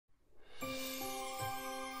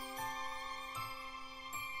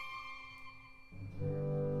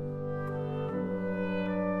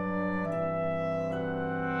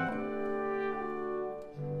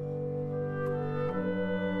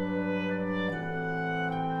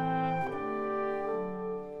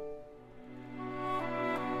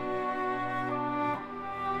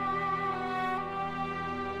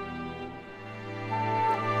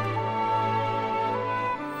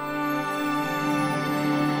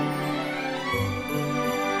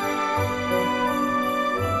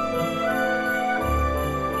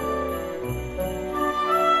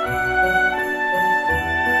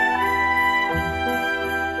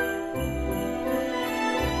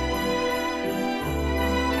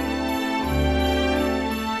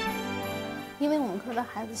科的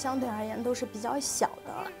孩子相对而言都是比较小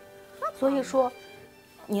的，所以说，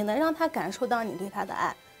你能让他感受到你对他的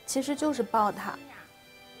爱，其实就是抱他，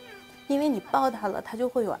因为你抱他了，他就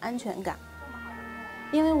会有安全感。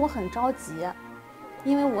因为我很着急，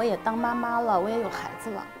因为我也当妈妈了，我也有孩子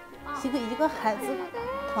了，一个孩子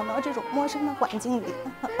躺到这种陌生的环境里，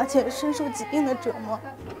而且深受疾病的折磨，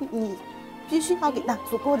你必须要给他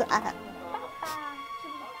足够的爱。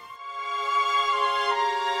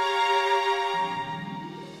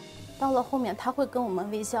到了后面，他会跟我们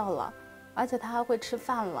微笑了，而且他还会吃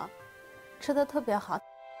饭了，吃得特别好。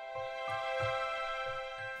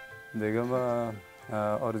دیگه من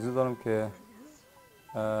آرزو دارم که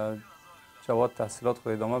جواد تحصیلات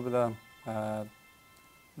خود ادامه بده،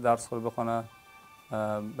 درس خود بخونه،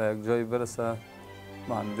 به یک جایی برسه،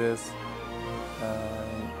 مهندس،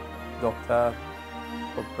 دکتر،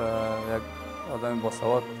 خب یک آدم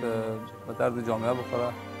باسواد به درد جامعه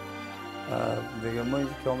بخوره. دیگه ما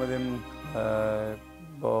اینجا که آمدیم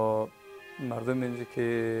با مردم اینجا که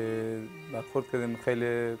برخورد کردیم،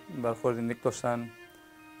 خیلی برخورد نیک داشتن،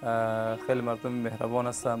 خیلی مردم مهربان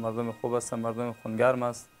هستن، مردم خوب هستن، مردم خونگرم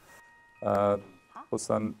است.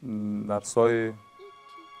 خصوصا نرسای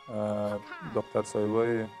دکتر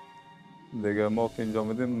صاحبای دیگه ما که اینجا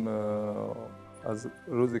آمدیم، از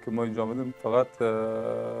روزی که ما اینجا آمدیم فقط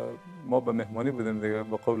ما به مهمانی بودیم دیگه،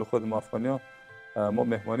 با قول خود ما افغانی ما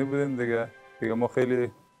مهمانی بودیم دیگه ما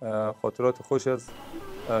خیلی خاطرات خوش از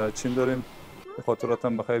چین داریم. خاطرات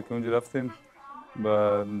هم بخیر که اونجا رفتیم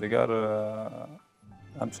و دیگر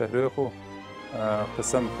همشهری خو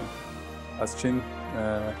قصه میکنیم، از چین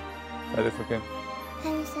تعریف میکنیم.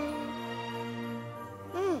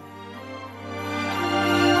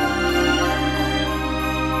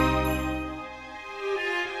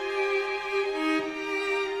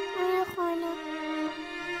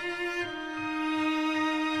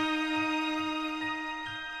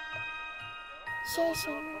谢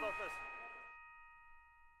谢。